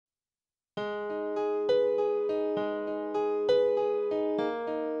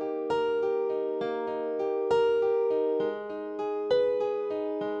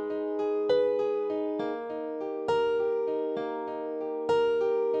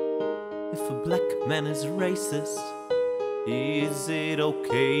If a black man is racist, is it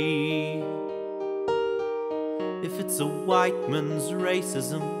okay? If it's a white man's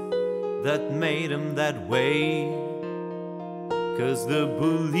racism that made him that way? 'Cause the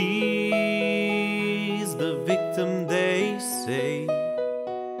bully's the victim, they say.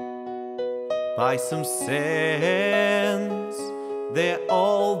 By some sense, they're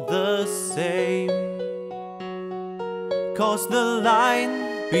all the same. 'Cause the line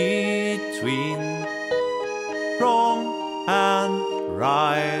between wrong and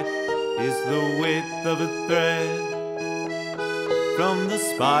right is the width of a thread from the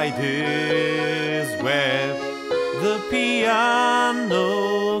spider's web. The piano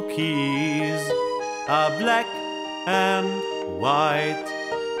keys are black and white,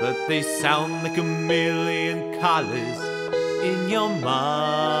 but they sound like a million colors in your mind.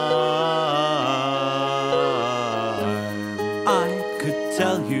 I could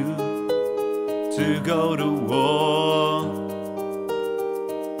tell you to go to war,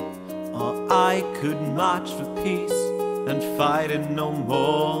 or I could march for peace and fight it no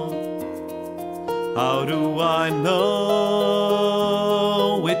more. How do I know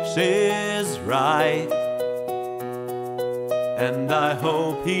which is right? And I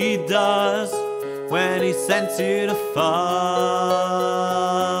hope he does when he sends you to fight.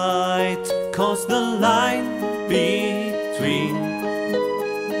 'Cause the line between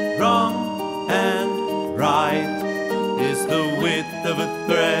wrong and right is the width of a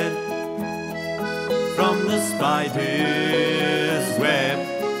thread from the spider's web.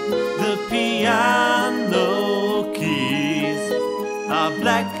 The piano keys are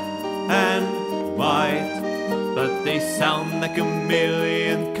black and white, but they sound like a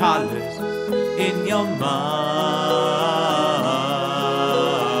million colors in your mind.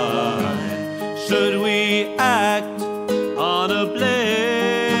 Should we act on a blame,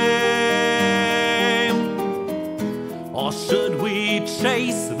 or should we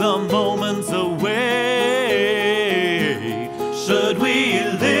chase the moments away? Should we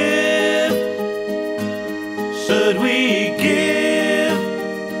live? Should we give?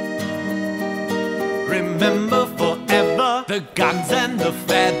 Remember forever the guns and the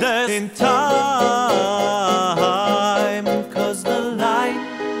feathers in time. 'Cause the line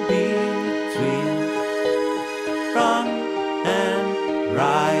between wrong and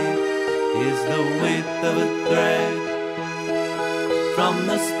right is the width of a thread from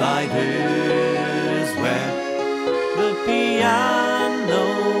the spider's web. The piano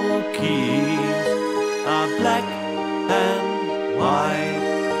keys are black and white,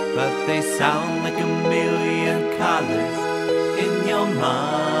 but they sound like a million colors in your mind.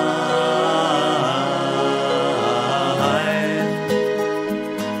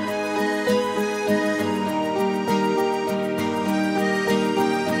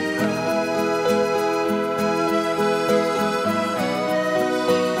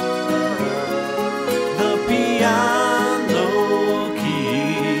 The piano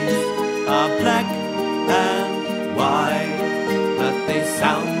keys are black and white, but they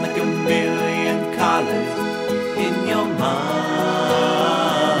sound like a million colors in your mind.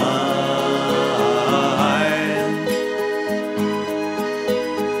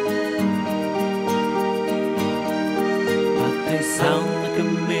 But they sound like a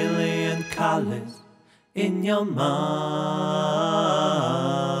million colors in your mind.